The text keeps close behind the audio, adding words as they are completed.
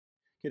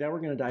Okay, now we're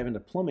going to dive into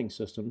plumbing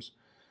systems.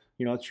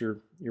 You know, it's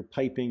your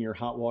piping, your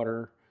hot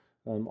water,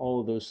 all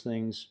of those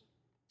things.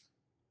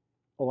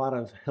 A lot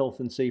of health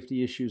and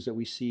safety issues that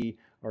we see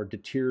are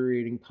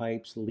deteriorating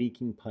pipes,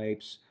 leaking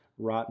pipes,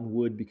 rotten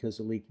wood because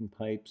of leaking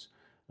pipes,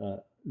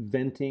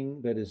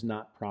 venting that is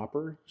not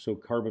proper. So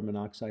carbon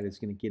monoxide is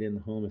going to get in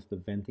the home if the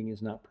venting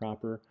is not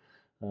proper.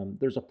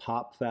 There's a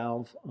pop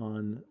valve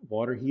on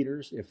water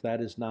heaters. If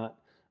that is not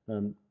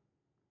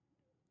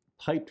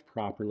piped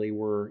properly,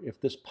 where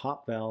if this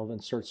pop valve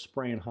and starts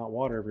spraying hot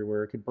water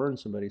everywhere, it could burn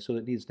somebody. So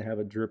it needs to have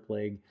a drip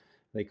leg,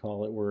 they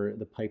call it, where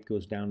the pipe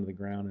goes down to the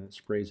ground and it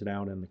sprays it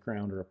out in the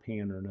ground or a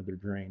pan or another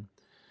drain.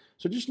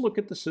 So just look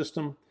at the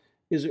system.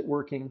 Is it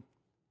working?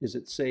 Is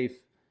it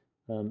safe?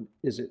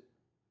 Is it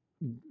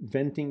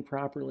venting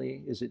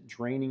properly? Is it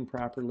draining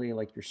properly?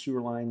 Like your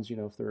sewer lines, you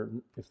know,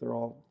 if they're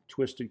all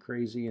twisted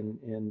crazy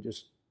and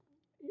just,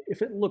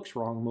 if it looks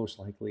wrong, most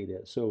likely it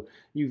is. So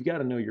you've got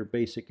to know your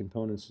basic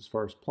components as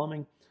far as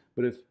plumbing.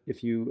 But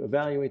if you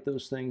evaluate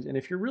those things, and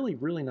if you're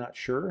really not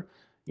sure,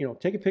 you know,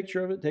 take a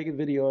picture of it, take a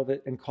video of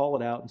it, and call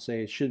it out and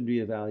say it should be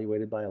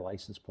evaluated by a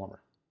licensed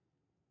plumber.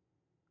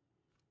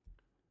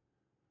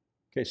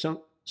 Okay,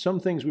 some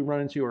things we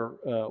run into are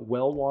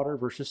well water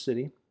versus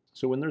city.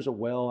 So when there's a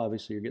well,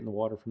 obviously you're getting the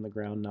water from the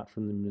ground, not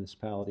from the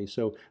municipality.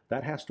 So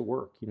that has to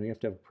work. You know, you have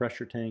to have a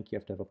pressure tank, you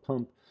have to have a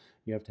pump,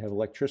 you have to have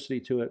electricity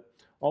to it.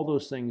 All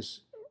those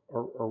things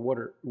are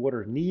what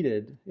are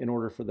needed in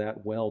order for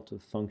that well to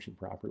function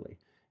properly.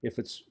 If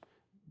it's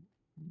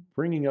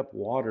bringing up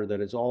water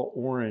that is all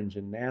orange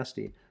and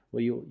nasty,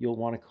 well, you'll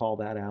want to call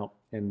that out,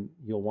 and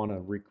you'll want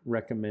to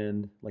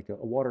recommend like a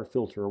water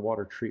filter or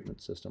water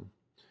treatment system.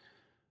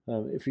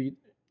 If you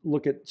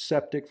look at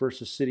septic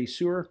versus city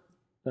sewer,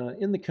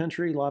 in the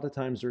country, a lot of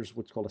times there's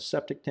what's called a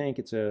septic tank.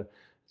 It's a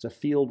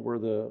field where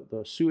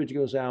the sewage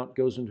goes out,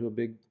 goes into a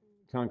big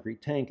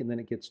concrete tank, and then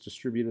it gets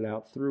distributed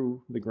out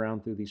through the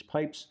ground through these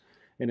pipes,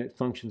 and it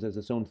functions as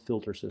its own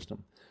filter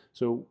system.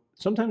 So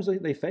sometimes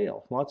they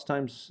fail. Lots of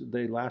times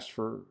they last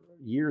for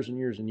years and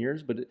years and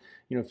years, but you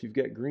know, if you've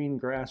got green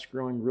grass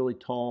growing really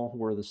tall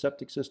where the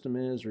septic system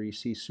is, or you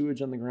see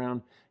sewage on the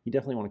ground, you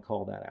definitely want to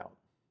call that out.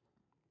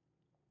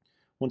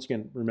 Once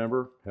again,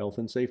 remember, health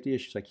and safety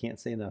issues. I can't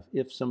say enough.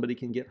 If somebody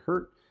can get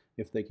hurt,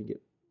 if they can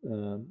get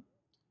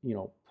you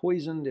know,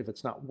 poisoned, if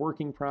it's not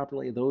working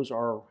properly, those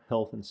are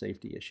health and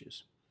safety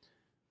issues.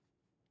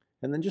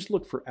 And then just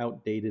look for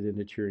outdated and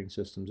deteriorating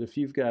systems. If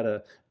you've got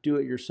a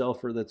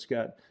do-it-yourselfer that's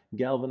got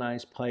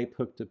galvanized pipe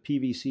hooked to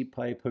PVC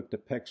pipe, hooked to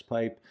PEX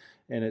pipe,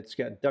 and it's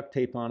got duct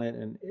tape on it,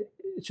 and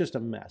it's just a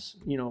mess.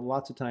 You know,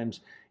 lots of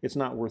times it's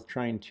not worth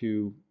trying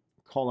to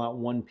call out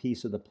one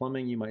piece of the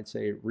plumbing. You might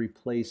say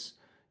replace,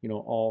 you know,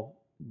 all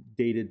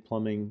dated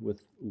plumbing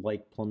with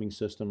like plumbing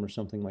system or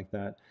something like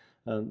that.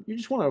 You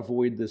just want to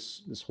avoid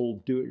this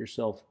whole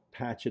do-it-yourself,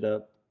 patch it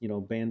up, you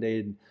know,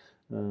 Band-Aid,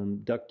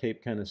 duct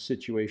tape kind of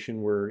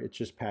situation where it's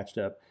just patched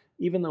up.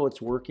 Even though it's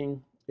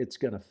working, it's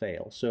going to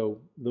fail. So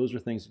those are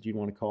things that you'd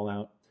want to call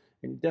out,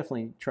 and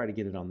definitely try to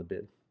get it on the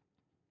bid.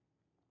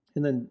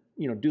 And then,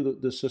 you know, do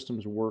the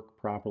systems work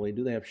properly?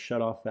 Do they have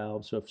shut-off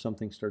valves? So if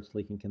something starts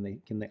leaking,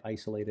 can they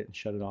isolate it and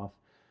shut it off?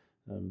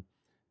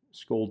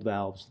 Scold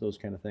valves, those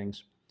kind of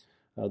things.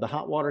 The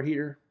hot water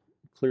heater,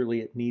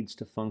 clearly it needs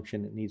to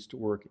function, it needs to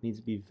work, it needs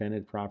to be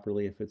vented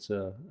properly if it's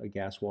a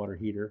gas water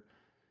heater.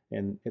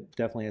 And it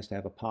definitely has to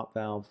have a pop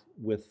valve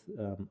with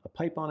a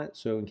pipe on it,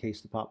 so in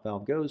case the pop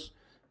valve goes,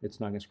 it's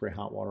not going to spray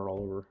hot water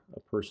all over a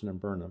person and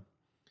burn them.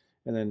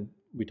 And then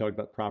we talked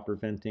about proper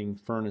venting,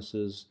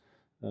 furnaces,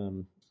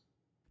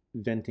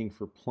 venting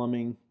for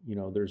plumbing. You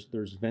know,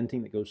 there's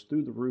venting that goes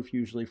through the roof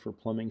usually for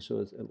plumbing,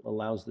 so it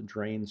allows the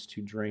drains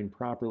to drain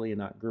properly and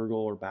not gurgle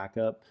or back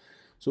up.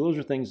 So those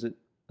are things that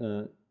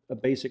a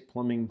basic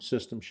plumbing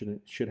system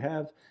should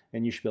have,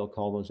 and you should be able to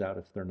call those out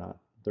if they're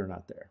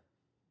not there.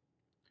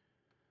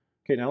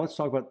 Okay, now let's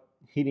talk about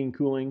heating,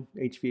 cooling,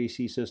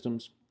 HVAC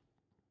systems.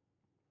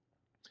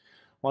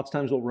 Lots of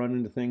times we'll run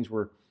into things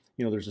where,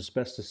 you know, there's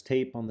asbestos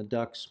tape on the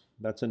ducts.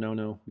 That's a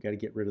no-no. We got to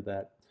get rid of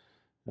that.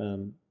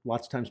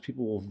 Lots of times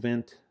people will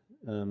vent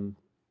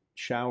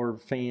shower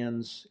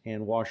fans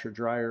and washer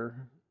dryer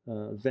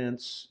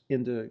vents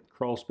into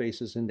crawl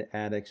spaces, into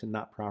attics, and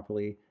not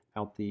properly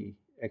out the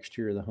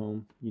exterior of the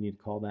home. You need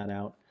to call that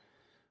out.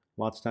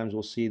 Lots of times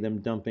we'll see them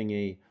dumping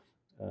a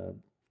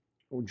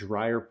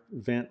dryer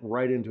vent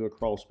right into a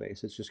crawl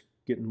space. It's just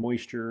getting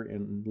moisture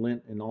and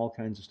lint and all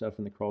kinds of stuff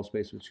in the crawl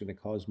space, which is going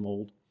to cause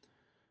mold.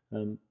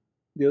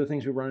 The other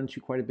things we run into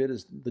quite a bit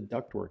is the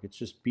ductwork. It's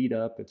just beat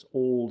up, it's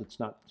old, it's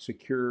not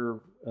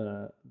secure,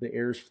 the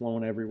air's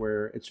flowing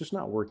everywhere. It's just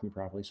not working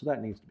properly, so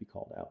that needs to be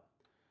called out.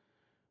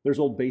 There's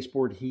old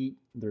baseboard heat,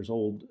 there's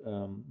old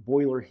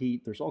boiler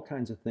heat, there's all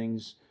kinds of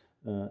things,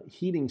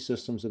 heating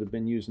systems that have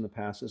been used in the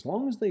past. As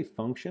long as they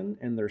function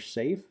and they're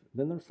safe,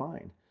 then they're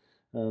fine.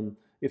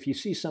 If you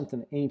see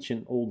something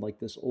ancient, old, like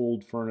this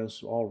old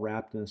furnace all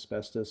wrapped in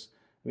asbestos,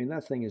 I mean,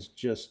 that thing has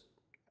just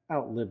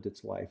outlived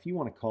its life. You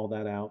want to call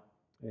that out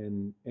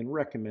and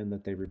recommend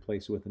that they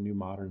replace it with a new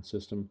modern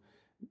system.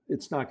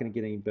 it's not going to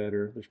get any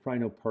better. There's probably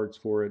no parts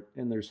for it,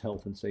 and there's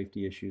health and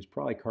safety issues,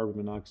 probably carbon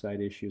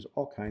monoxide issues,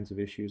 all kinds of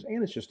issues,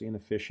 and it's just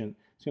inefficient.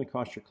 It's going to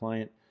cost your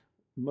client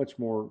much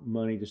more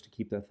money just to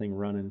keep that thing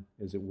running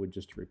as it would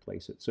just to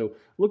replace it. So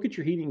look at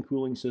your heating and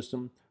cooling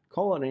system,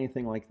 call out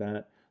anything like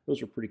that.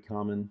 Those are pretty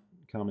common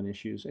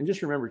issues. And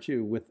just remember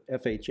too, with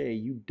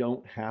FHA, you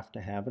don't have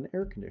to have an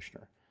air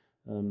conditioner.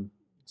 It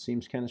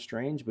seems kind of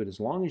strange, but as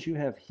long as you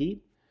have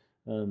heat,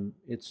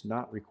 it's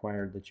not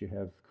required that you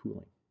have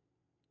cooling.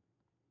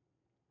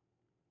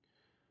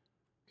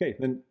 Okay,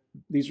 then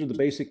these are the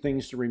basic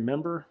things to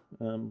remember.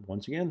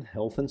 Once again,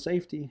 health and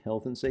safety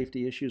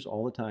issues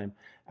all the time.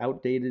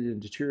 Outdated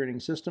and deteriorating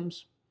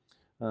systems.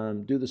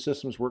 Do the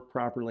systems work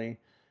properly?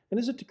 And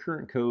is it to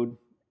current code,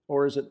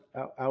 or is it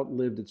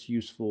outlived its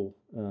useful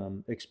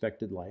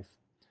expected life?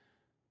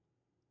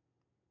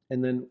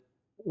 And then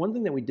one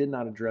thing that we did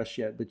not address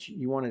yet, but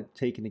you want to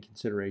take into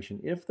consideration,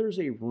 if there's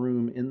a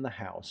room in the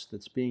house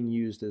that's being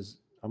used as,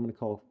 I'm going to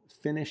call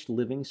finished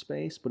living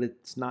space, but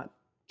it's not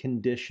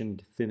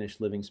conditioned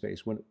finished living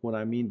space. What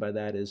I mean by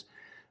that is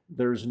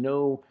there's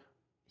no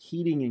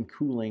heating and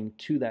cooling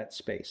to that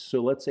space.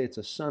 So let's say it's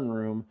a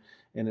sunroom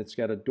and it's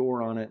got a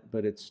door on it,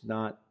 but it's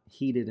not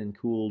heated and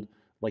cooled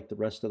like the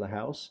rest of the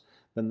house,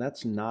 then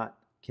that's not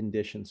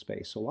conditioned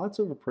space. So lots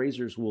of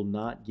appraisers will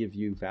not give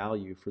you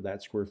value for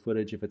that square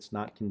footage if it's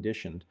not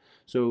conditioned.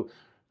 So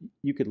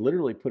you could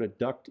literally put a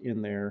duct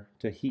in there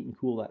to heat and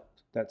cool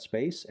that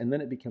space, and then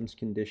it becomes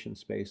conditioned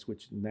space,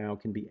 which now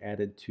can be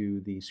added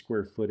to the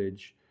square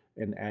footage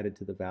and added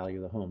to the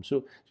value of the home.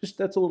 So just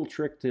that's a little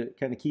trick to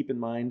kind of keep in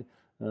mind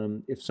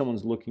if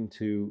someone's looking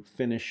to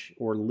finish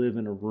or live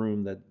in a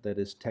room that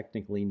is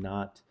technically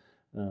not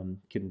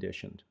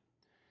conditioned.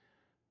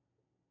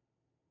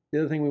 The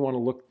other thing we want to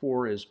look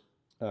for is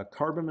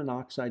carbon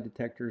monoxide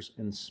detectors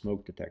and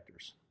smoke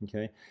detectors.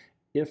 Okay,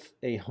 if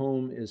a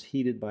home is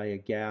heated by a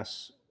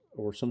gas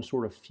or some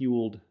sort of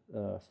fueled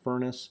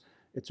furnace,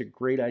 it's a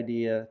great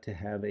idea to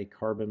have a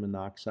carbon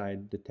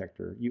monoxide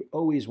detector. You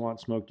always want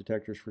smoke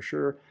detectors for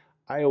sure.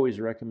 I always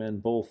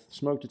recommend both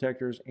smoke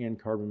detectors and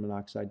carbon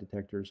monoxide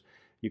detectors.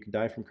 You can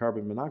die from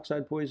carbon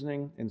monoxide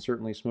poisoning, and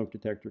certainly smoke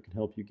detector can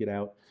help you get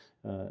out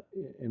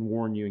and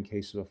warn you in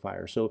case of a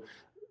fire. So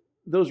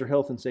those are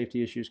health and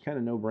safety issues, kind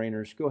of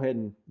no-brainers. Go ahead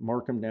and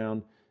mark them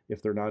down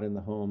if they're not in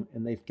the home,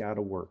 and they've got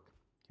to work.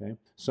 Okay?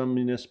 Some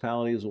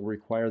municipalities will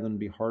require them to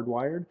be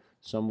hardwired.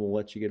 Some will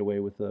let you get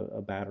away with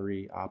a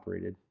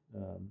battery-operated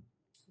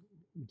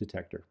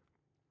detector.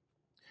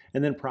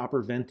 And then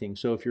proper venting.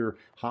 So if your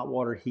hot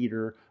water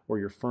heater or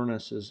your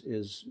furnace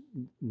is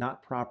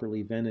not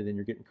properly vented and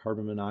you're getting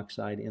carbon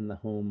monoxide in the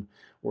home,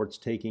 or it's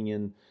taking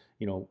in,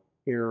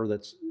 air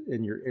that's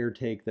in your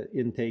intake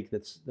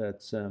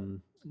that's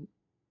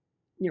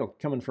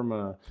coming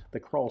from the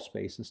crawl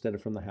space instead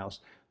of from the house.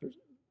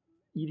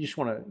 You just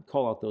want to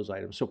call out those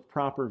items. So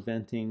proper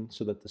venting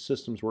so that the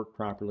systems work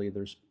properly.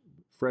 There's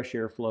fresh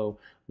airflow,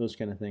 those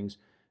kind of things.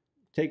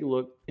 Take a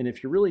look, and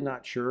if you're really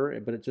not sure,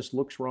 but it just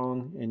looks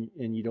wrong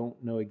and you don't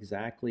know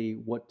exactly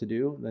what to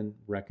do, then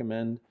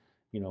recommend,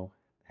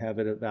 have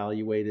it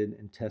evaluated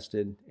and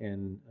tested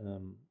and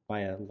by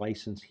a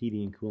licensed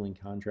heating and cooling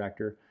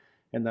contractor,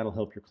 and that'll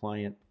help your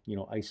client,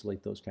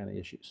 isolate those kind of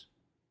issues.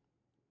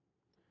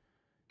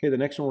 Okay, the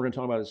next one we're going to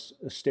talk about is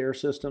stair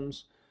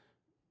systems.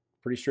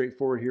 Pretty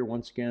straightforward here.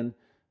 Once again,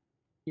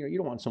 you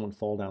don't want someone to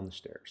fall down the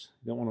stairs.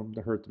 You don't want them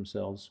to hurt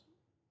themselves.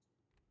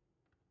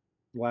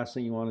 The last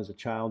thing you want is a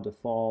child to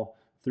fall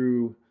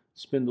through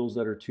spindles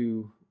that are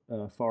too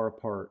far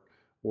apart,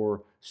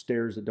 or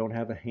stairs that don't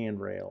have a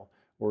handrail,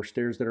 or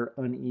stairs that are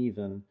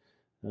uneven.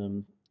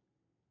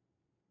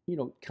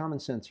 Common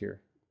sense here.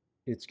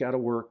 It's got to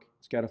work.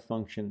 It's got to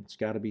function. It's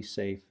got to be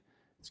safe.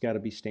 It's got to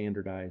be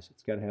standardized.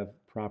 It's got to have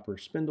proper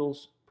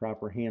spindles,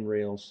 proper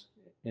handrails,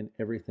 and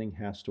everything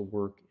has to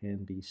work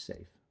and be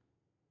safe.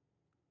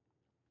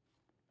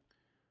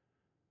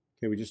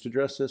 Okay, we just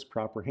addressed this,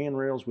 proper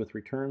handrails with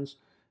returns.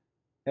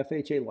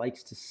 FHA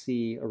likes to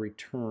see a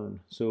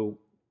return so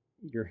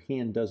your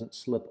hand doesn't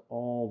slip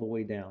all the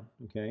way down,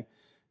 okay?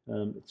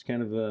 It's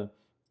kind of a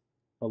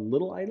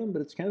little item,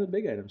 but it's kind of a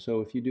big item.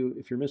 So if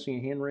you're missing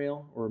a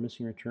handrail or a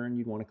missing return,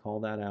 you'd want to call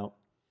that out.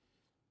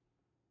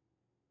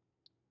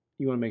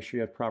 You want to make sure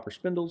you have proper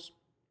spindles,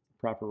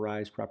 proper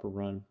rise, proper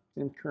run,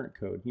 and current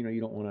code.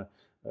 You don't want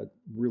a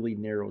really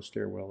narrow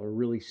stairwell or a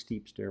really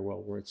steep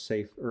stairwell where it's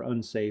safe or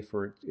unsafe,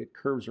 or it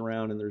curves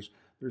around and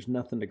there's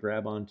nothing to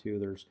grab onto.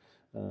 There's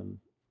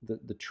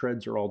the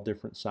treads are all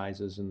different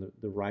sizes and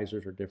the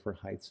risers are different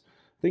heights.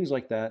 Things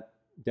like that,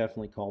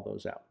 definitely call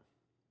those out.